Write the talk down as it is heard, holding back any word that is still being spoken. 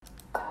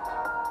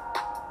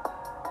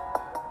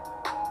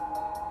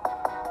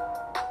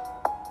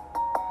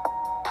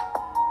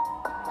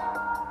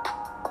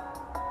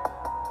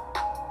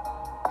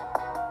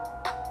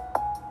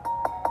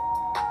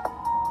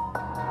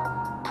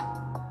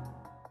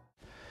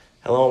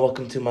Hello and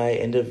welcome to my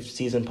end of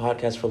season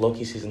podcast for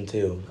Loki season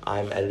 2.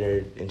 I'm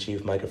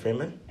editor-in-chief Micah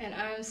Freeman. And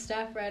I'm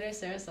staff writer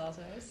Sarah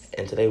Saltos.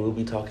 And today we'll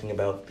be talking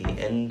about the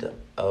end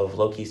of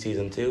Loki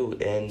season 2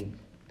 and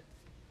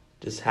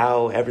just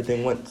how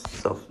everything went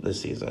this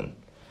season.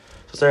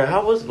 So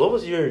Sarah, what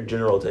was your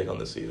general take on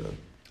this season?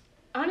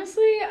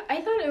 Honestly,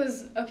 I thought it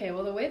was okay.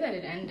 Well, the way that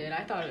it ended,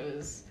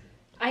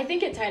 I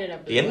think it tied it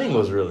up. The ending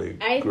was really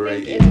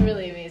great. I think it's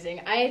really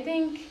amazing. I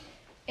think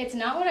it's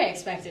not what I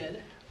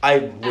expected. I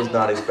was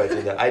not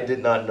expecting that. I did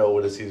not know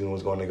where the season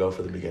was going to go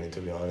for the beginning, to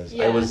be honest.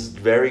 Yeah. I was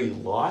very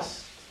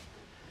lost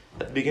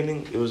at the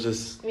beginning. It was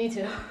just... Me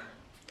too.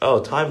 Oh,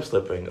 time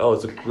slipping. Oh,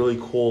 it's a really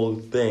cool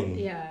thing.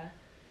 Yeah.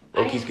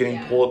 Loki's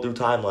getting pulled through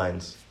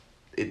timelines.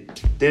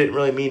 It didn't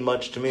really mean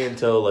much to me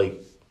until,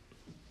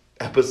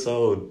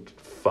 episode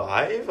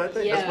 5, I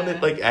think. Yeah. That's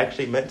when it,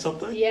 actually meant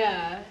something.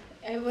 Yeah.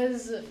 It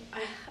was...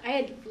 I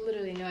had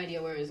literally no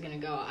idea where it was going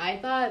to go. I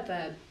thought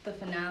that the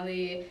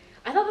finale...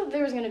 I thought that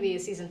there was going to be a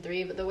season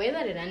 3, but the way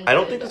that it ended... I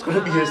don't think there's going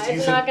to be a season 3.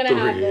 It's not going to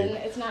happen.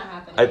 It's not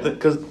happening. I think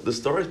because the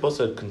story's supposed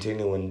to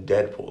continue in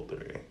Deadpool 3.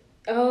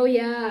 Oh,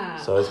 yeah.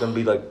 So it's going to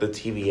be the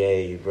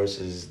TVA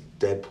versus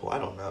Deadpool. I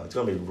don't know. It's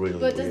going to be really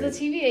But weird. does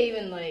the TVA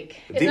even,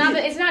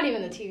 It's not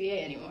even the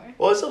TVA anymore.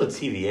 Well, it's still the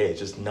TVA. It's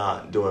just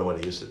not doing what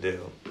it used to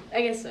do.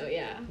 I guess so,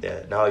 yeah.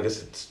 Yeah, now I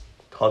guess it's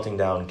hunting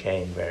down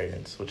Kang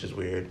variants, which is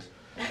weird.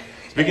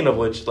 Speaking of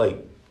which,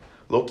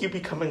 Loki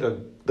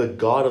becoming the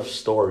god of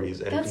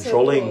stories and That's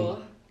controlling so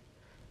cool.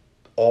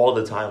 all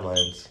the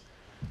timelines.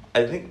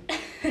 I think,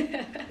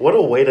 what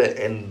a way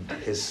to end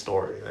his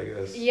story, I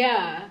guess.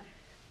 Yeah.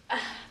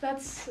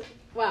 That's,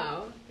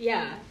 wow.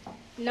 Yeah.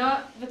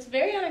 That's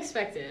very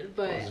unexpected,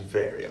 but... It was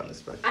very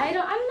unexpected. I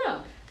don't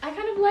know. I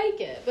kind of like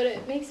it, but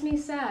it makes me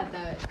sad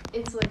that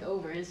it's,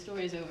 over. His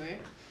story's over.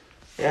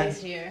 Yeah. At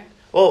least here.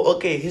 Well,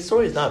 okay, his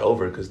story's not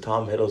over because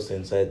Tom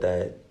Hiddleston said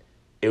that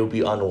it would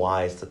be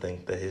unwise to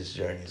think that his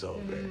journey's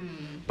over.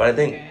 But I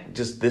think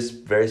just this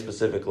very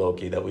specific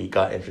Loki that we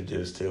got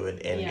introduced to in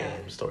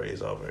Endgame story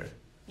is over.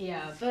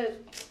 Yeah,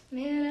 but,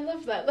 man, I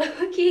love that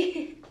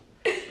Loki.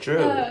 True.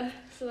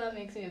 So that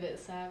makes me a bit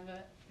sad,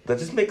 but... That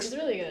just makes... It's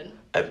really good.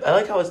 I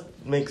like how it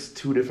makes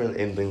two different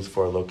endings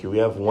for Loki. We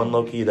have one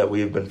Loki that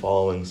we've been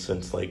following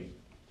since,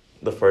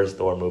 the first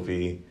Thor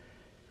movie.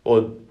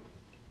 Well,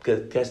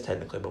 I guess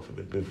technically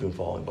we've been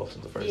following both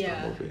since the first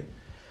Thor movie.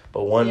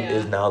 But one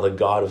is now the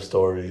god of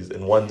stories,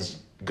 and one's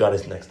got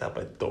his neck snapped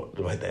by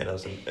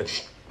Thanos.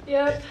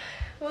 Yep.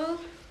 Well,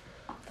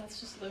 that's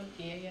just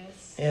Loki, I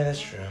guess. Yeah,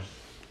 that's true.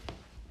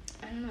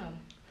 I don't know.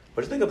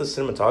 What do you think of the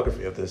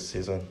cinematography of this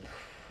season?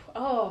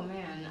 Oh,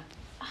 man.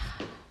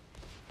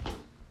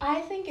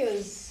 I think it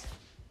was,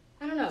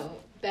 I don't know,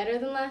 better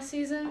than last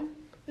season,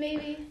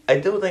 maybe? I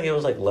do think it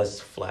was, less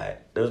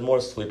flat. There was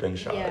more sweeping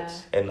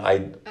shots. Yeah.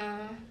 And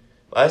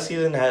last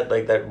season had,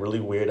 that really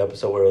weird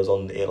episode where it was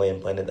on the alien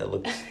planet that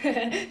looked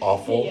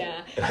awful.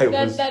 Yeah. And I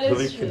was that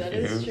really is true.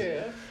 confused. That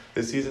is true.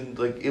 This season,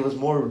 it was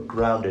more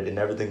grounded and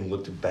everything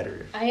looked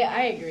better.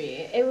 I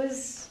agree. It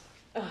was,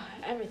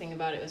 everything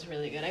about it was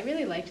really good. I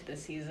really liked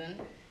this season.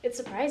 It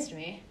surprised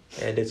me.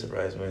 Yeah, it did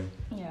surprise me.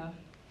 Yeah.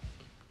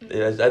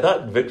 Yeah, I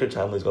thought Victor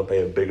Timely was going to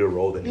play a bigger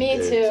role than he did.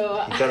 Me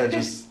too. He kind of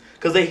just...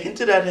 Because they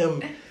hinted at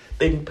him...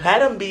 They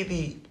had him be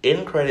the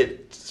end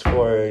credits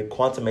for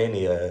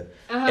Quantumania.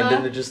 And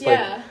then they're just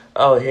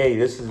oh, hey,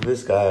 this is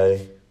this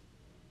guy.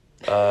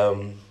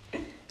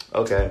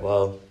 Okay,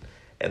 well...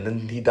 And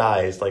then he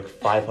dies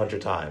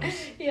 500 times.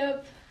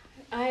 Yep.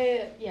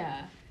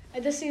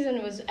 This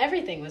season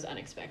everything was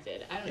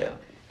unexpected. I don't know.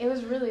 It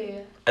was really...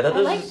 I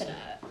liked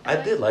that. I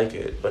did like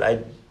it, but I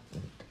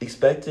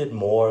expected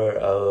more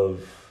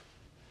of...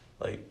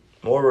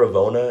 more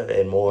Ravonna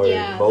and more...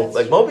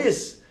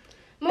 Mobius...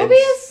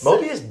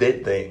 Mobius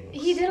did things.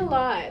 He did a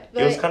lot.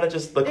 But it was kind of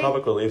just the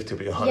comic relief, to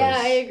be honest. Yeah,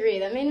 I agree.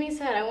 That made me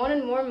sad. I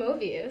wanted more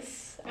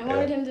Mobius. I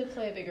wanted him to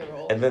play a bigger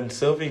role. And then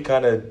Sylvie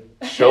kind of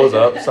shows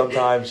up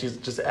sometimes. She's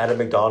just at a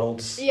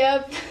McDonald's.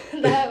 Yep,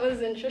 that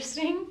was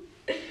interesting.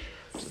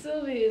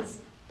 Sylvie's...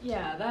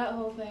 Yeah, that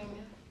whole thing.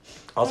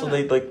 Also,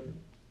 they,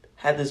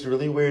 had this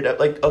really weird...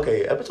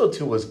 episode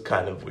 2 was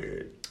kind of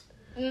weird.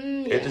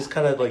 It just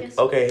kind of,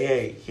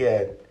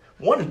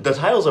 one, the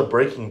title's a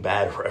Breaking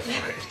Bad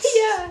reference.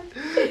 Yeah.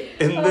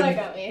 And then, that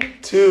got me.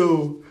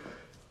 2,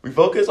 we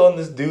focus on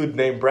this dude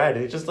named Brad,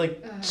 and he just,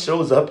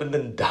 shows up and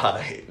then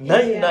dies.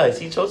 Nice.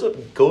 He shows up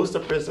and goes to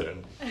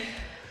prison.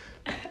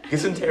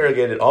 Gets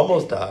interrogated,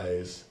 almost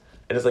dies.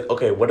 And it's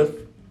okay, what if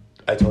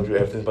I told you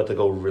everything's about to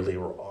go really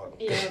wrong?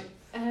 Yep.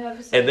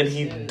 And then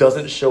he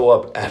doesn't show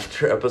up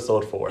after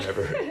episode 4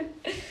 ever.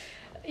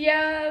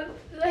 Yeah,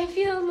 I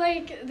feel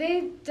like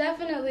they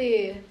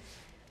definitely...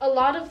 A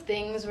lot of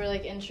things were,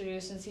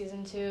 introduced in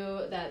season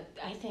 2 that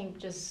I think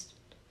just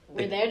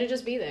were there to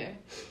just be there.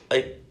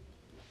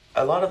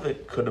 A lot of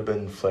it could have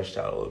been fleshed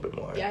out a little bit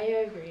more. Yeah, I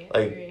agree. I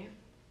agree.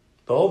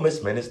 The whole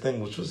Miss Minutes thing,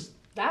 which was...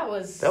 That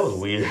was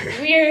weird.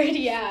 Weird,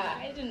 yeah.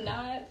 I did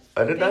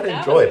not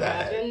enjoy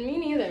that. Me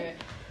neither.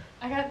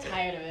 I got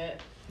tired of it.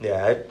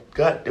 Yeah,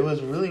 it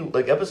was really,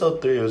 like,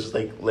 episode 3 was just,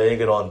 like,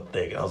 laying it on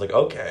thick. And I was like,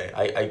 okay,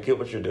 I get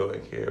what you're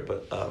doing here,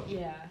 but,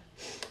 Yeah.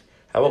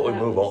 how about we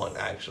move on,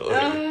 actually?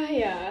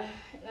 Yeah.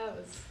 That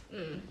was,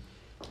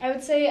 I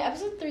would say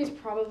episode 3 is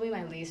probably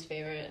my least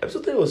favorite.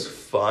 Episode 3 was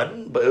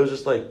fun, but it was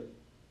just, like,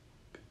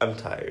 I'm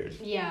tired.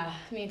 Yeah,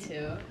 me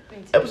too.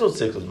 Episode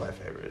 6 was my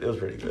favorite. It was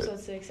pretty good. Episode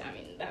 6, I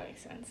mean, that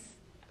makes sense.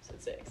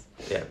 Episode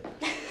 6. Yeah.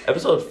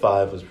 Episode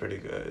 5 was pretty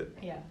good.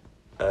 Yeah.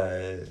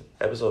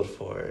 Episode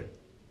 4,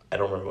 I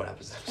don't remember what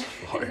happens in episode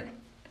 4.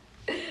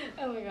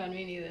 Oh my god,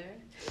 me neither.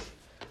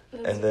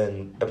 And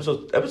then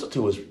episode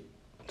 2 was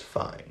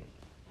fine.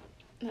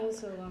 That was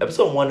so long.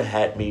 Episode 1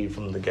 had me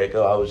from the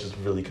get-go. I was just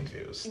really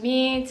confused.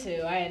 Me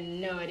too. I had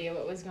no idea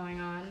what was going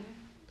on.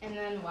 And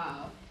then,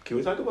 wow. Can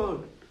we talk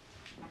about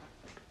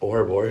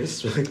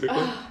Ouroboros really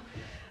quickly?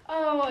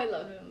 Oh, I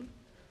love him.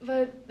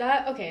 But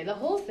the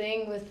whole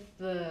thing with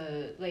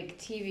the, like,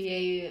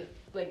 TVA,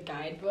 like,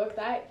 guidebook,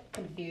 that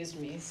confused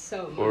me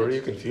so much. What were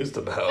you confused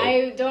about?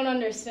 I don't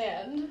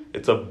understand.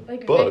 It's a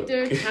like, book.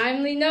 Victor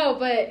Timely? No,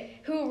 but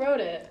who wrote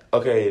it?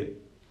 Okay,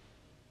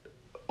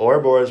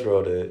 Ouroboros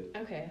wrote it.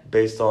 Okay.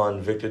 Based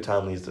on Victor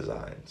Timely's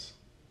designs.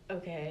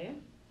 Okay.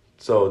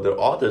 So the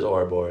author's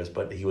Ouroboros,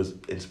 but he was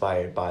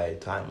inspired by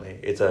Timely.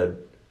 It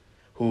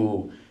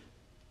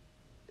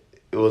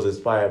was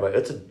inspired by,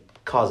 it's a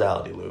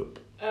causality loop.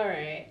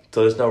 Alright.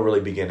 So there's no really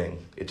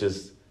beginning. It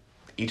just,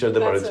 each of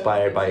them are That's so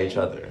inspired by each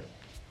confusing. other.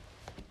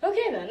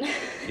 Okay then.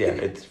 Yeah,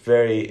 it's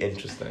very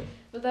interesting.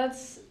 But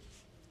that's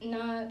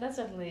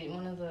definitely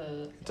one of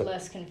the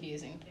less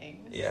confusing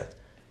things. Yeah.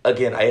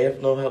 Again, I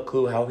have no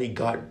clue how he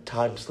got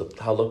time slipped,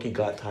 how Loki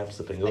got time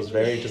slipping. It was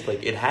very just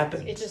like, it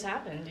happened. It just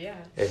happened, yeah.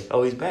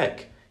 Oh, he's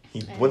back.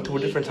 He went to a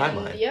different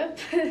timeline. Yep.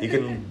 He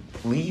can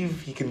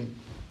leave, he can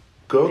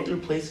go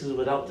through places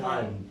without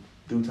time,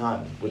 through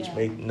time, which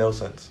made no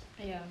sense.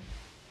 Yeah.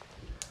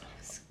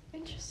 It's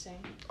interesting.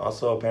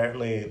 Also,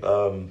 apparently,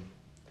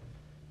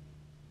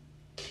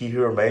 He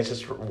Who Remains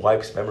just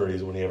wipes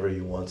memories whenever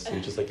he wants to.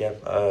 Just like,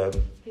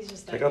 He's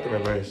just check that out the guy.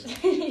 memories.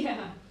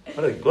 Yeah.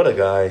 What a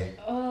guy.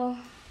 Well,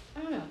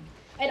 I don't know.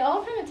 It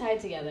all kind of tied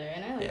together,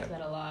 and I liked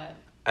that a lot.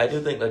 I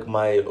do think, like,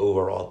 my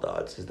overall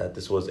thoughts is that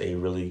this was a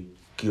really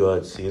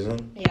good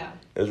season. Yeah.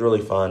 It was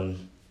really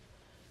fun.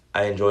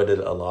 I enjoyed it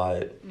a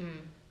lot. Mm.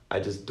 I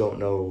just don't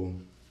know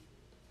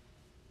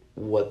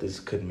what this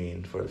could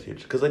mean for the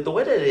future. Because, like, the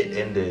way that it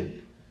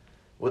ended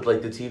with,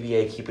 like, the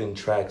TVA keeping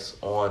tracks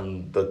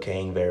on the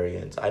Kang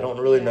variants, I don't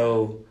really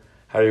know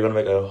how you're going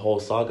to make a whole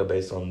saga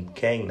based on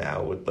Kang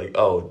now with, like,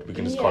 oh, we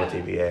can just call it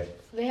TVA.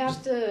 They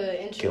have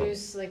to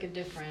introduce, like, a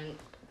different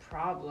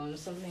problem,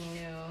 something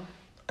new.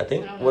 I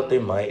think what they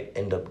might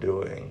end up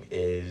doing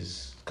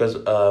is... Because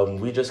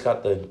we just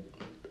got the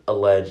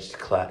alleged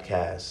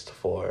cast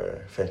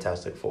for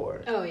Fantastic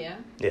Four. Oh, yeah?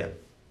 Yeah.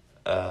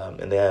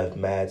 And they have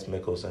Mads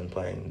Mikkelsen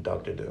playing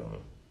Dr. Doom.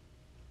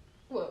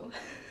 Whoa.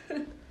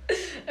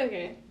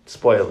 Okay.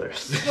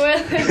 Spoilers.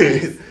 But,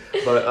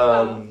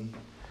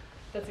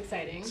 that's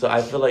exciting. So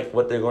I feel like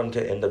what they're going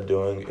to end up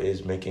doing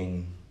is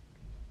making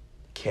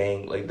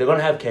Kang... Like, they're going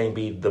to have Kang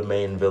be the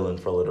main villain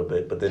for a little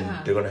bit, but then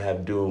they're going to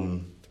have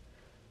Doom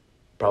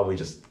probably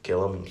just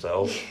kill him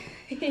himself.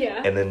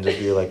 Yeah. And then just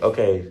be like,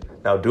 okay,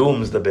 now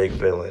Doom's the big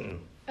villain.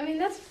 I mean,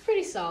 that's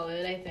pretty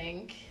solid, I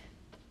think.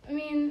 I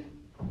mean,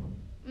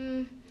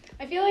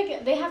 I feel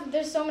like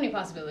there's so many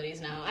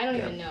possibilities now. I don't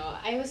even know.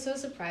 I was so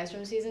surprised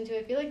from season 2.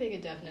 I feel like they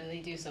could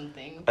definitely do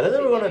something. I think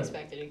they were gonna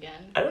expect it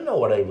again. I don't know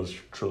what I was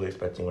truly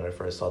expecting when I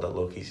first saw that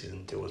Loki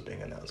season 2 was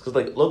being announced. Because,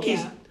 like,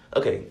 Loki's... Yeah.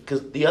 Okay,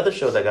 because the other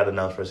show that got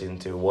announced for season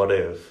 2, What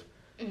If...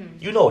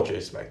 You know what you're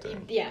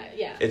expecting. Yeah.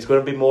 It's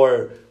going to be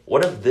more,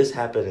 what if this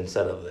happened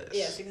instead of this?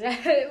 Yes,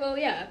 exactly. Well,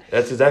 yeah.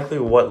 That's exactly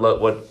what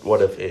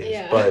If is.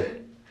 Yeah.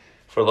 But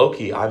for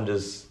Loki, I'm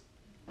just...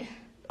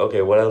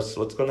 Okay, what else?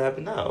 What's going to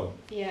happen now?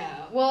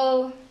 Yeah.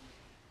 Well,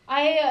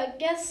 I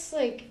guess,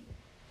 like,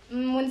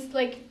 once,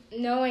 like,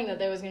 knowing that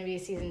there was going to be a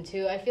season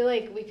 2, I feel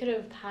like we could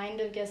have kind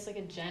of guessed, like,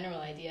 a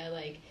general idea.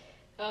 Like,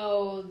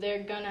 oh,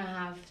 they're going to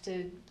have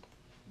to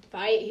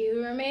fight He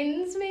Who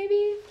Remains,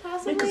 maybe,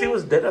 possibly. Because he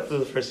was dead after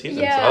the first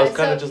season, Yeah, so I was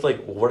kind of just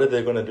like, what are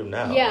they going to do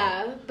now?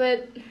 Yeah,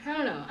 but I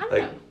don't know.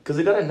 Because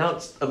it got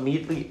announced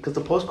immediately, because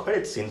the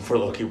post-credits scene for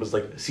Loki was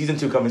like, season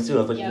 2 coming soon.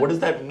 I was like, what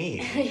does that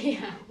mean?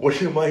 Yeah.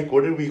 What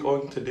are we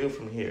going to do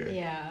from here?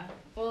 Yeah,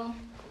 well,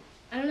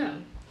 I don't know.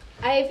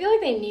 I feel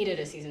like they needed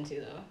a season 2,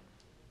 though.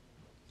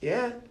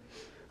 Yeah.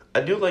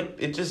 I do, like,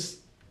 it just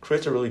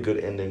creates a really good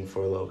ending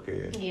for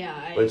Loki. Yeah,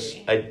 I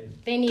which agree.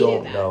 I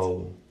don't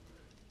know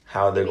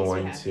how they're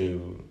going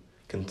to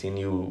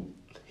continue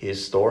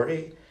his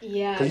story.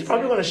 Yeah, because he's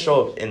probably going to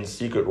show up in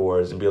Secret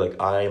Wars and be like,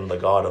 I am the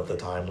god of the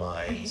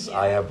timelines. Yeah.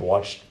 I have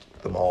watched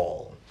them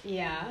all.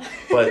 Yeah.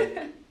 But,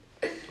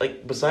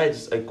 like,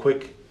 besides a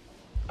quick,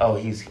 oh,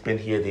 he's been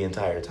here the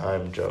entire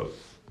time joke.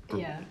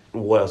 Yeah.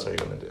 What else are you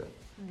going to do?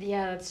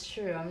 Yeah, that's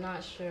true. I'm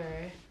not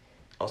sure.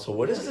 Also,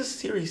 where does this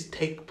series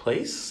take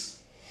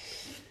place?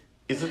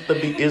 Is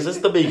this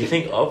the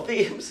beginning of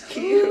the MCU?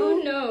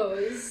 Who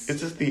knows?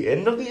 Is this the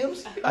end of the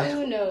MCU?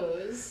 Who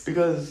knows?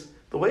 Because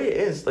the way it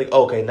is, like,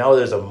 okay, now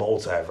there's a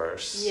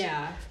multiverse.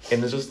 Yeah.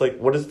 And it's just like,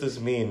 what does this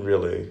mean,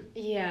 really?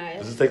 Yeah.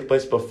 Does this take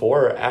place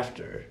before or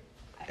after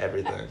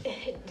everything?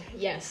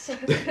 Yes.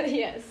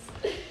 Yes.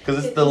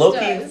 Because it's the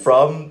Loki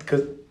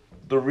because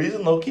the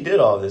reason Loki did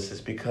all this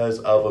is because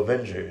of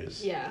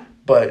Avengers. Yeah.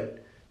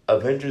 But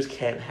Avengers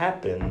can't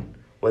happen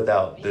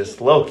without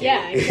this Loki.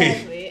 Yeah,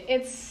 exactly.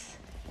 It's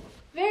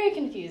very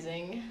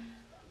confusing.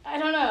 I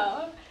don't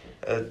know.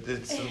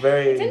 It's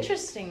very... It's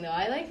interesting, though.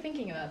 I like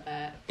thinking about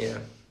that. Yeah.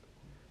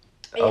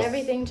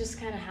 Everything just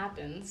kind of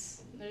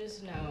happens.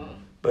 There's no...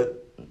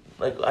 But,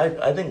 like,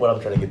 I think what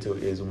I'm trying to get to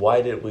is,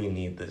 why did we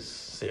need this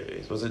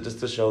series? Was it just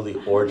to show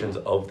the origins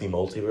of the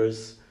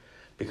multiverse?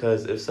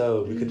 Because if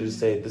so, we could just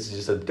say this is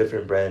just a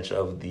different branch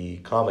of the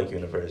comic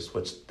universe,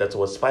 which that's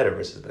what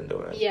Spider-Verse has been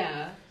doing.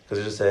 Yeah. Because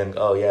they're just saying,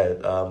 oh, yeah,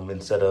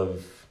 instead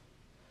of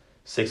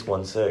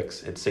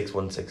 616, it's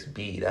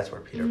 616B. That's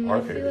where Peter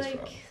Parker is from.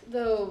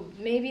 Though,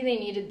 maybe they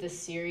needed this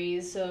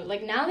series. So,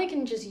 like, now they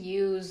can just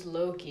use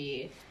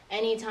Loki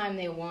anytime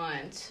they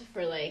want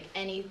for, like,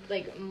 any,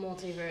 like,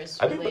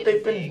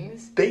 multiverse-related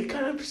things. They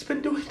kind of just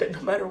been doing that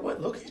no matter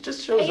what. Loki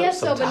just shows up sometimes. I guess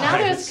so, but now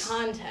there's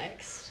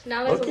context.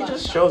 Now there's Loki a lot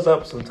just of shows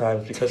up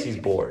sometimes because he's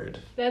bored.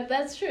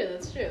 That's true.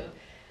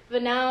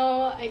 But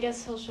now, I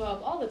guess he'll show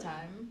up all the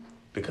time.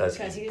 Because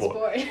he's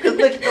bored.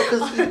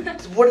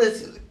 Because what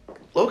is...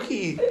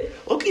 Loki's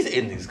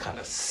ending's kind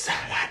of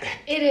sad.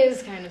 It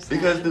is kind of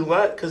sad.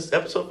 Because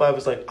episode 5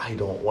 is like, I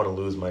don't want to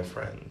lose my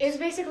friends. It's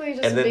basically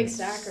just a big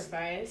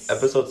sacrifice.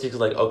 Episode 6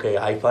 is like, okay,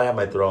 I finally have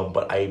my throne,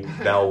 but I'm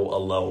now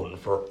alone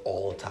for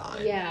all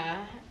time.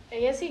 Yeah. I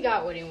guess he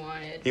got what he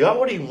wanted. He got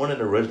what he wanted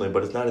originally,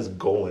 but it's not his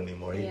goal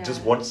anymore. He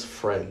just wants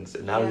friends,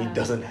 and now he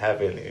doesn't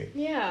have any.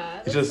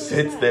 Yeah. He just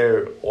sits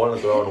there on the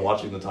throne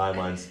watching the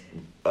timelines.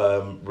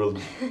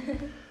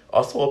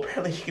 Also,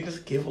 apparently, he can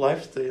just give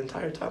life to the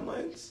entire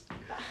timelines.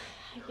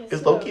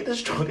 Is Loki the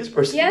strongest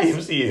person in the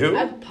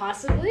MCU?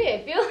 Possibly.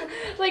 I feel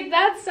like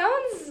that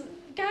sounds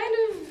kind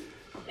of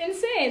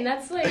insane.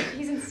 That's like,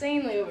 he's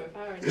insanely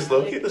overpowered. Is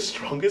Loki the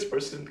strongest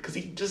person? Because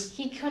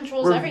he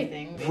controls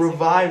everything, basically.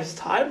 Revives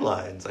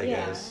timelines, I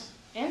guess.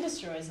 And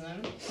destroys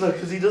them. No,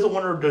 because he doesn't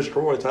want to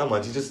destroy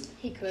timelines.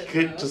 He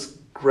could just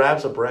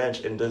grabs a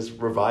branch and just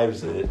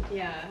revives it.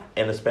 Yeah.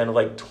 In a span of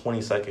like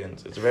 20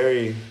 seconds. It's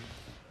very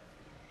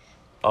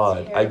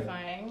odd.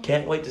 Terrifying. I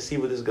can't wait to see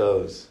where this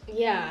goes.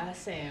 Yeah,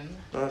 same.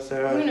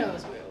 Sarah, who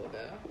knows where it will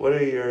go? What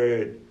are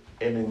your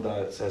ending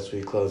thoughts as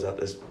we close out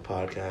this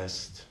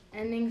podcast?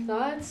 Ending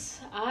thoughts?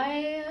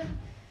 I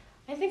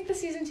think the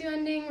season 2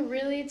 ending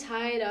really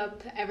tied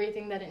up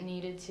everything that it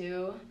needed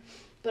to.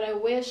 But I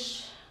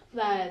wish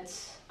that,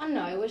 I don't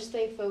know, I wish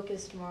they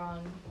focused more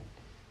on,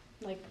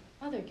 like,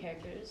 other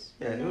characters.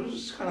 Yeah, it was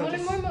just kind of... I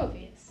wanted more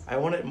movies. I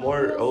wanted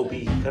more OB.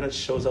 He kind of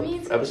shows up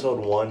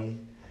episode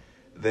 1,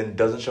 then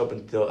doesn't show up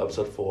until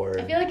episode 4.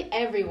 I feel like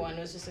everyone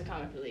was just a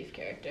comic relief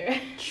character.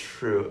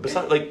 True.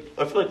 Besides,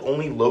 I feel like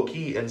only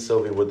Loki and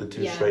Sylvie were the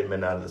two straight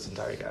men out of this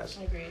entire cast.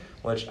 I agree.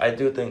 Which I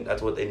do think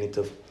that's what they need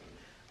to...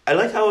 I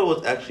like how it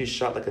was actually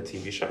shot like a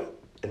TV show,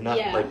 and not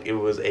like it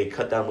was a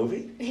cut-down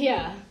movie.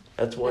 Yeah.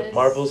 That's what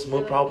Marvel's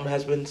problem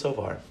has been so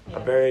far. Yeah.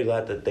 I'm very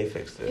glad that they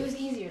fixed it. It was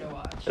easier to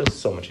watch. It was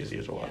so much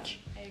easier to watch.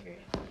 I agree.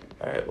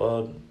 All right,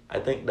 well, I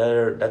think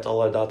that's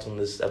all our thoughts on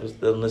this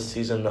episode, on this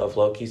season of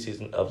Loki. This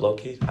season of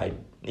Loki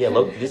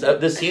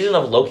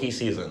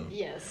season.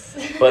 Yes.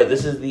 But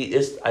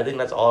I think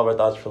that's all of our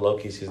thoughts for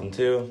Loki season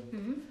 2.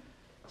 Mm-hmm.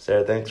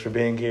 Sarah, thanks for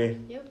being here.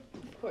 Yep,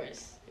 of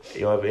course.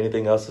 You have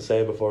anything else to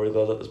say before we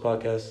close up this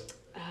podcast?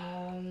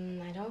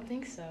 I don't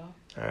think so.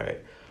 All right.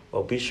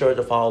 Well, be sure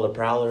to follow The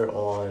Prowler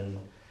on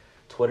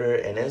Twitter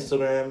and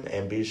Instagram,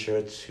 and be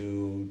sure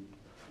to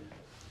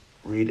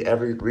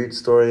read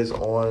stories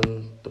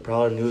on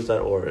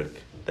theprowlernews.org.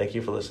 Thank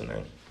you for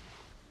listening.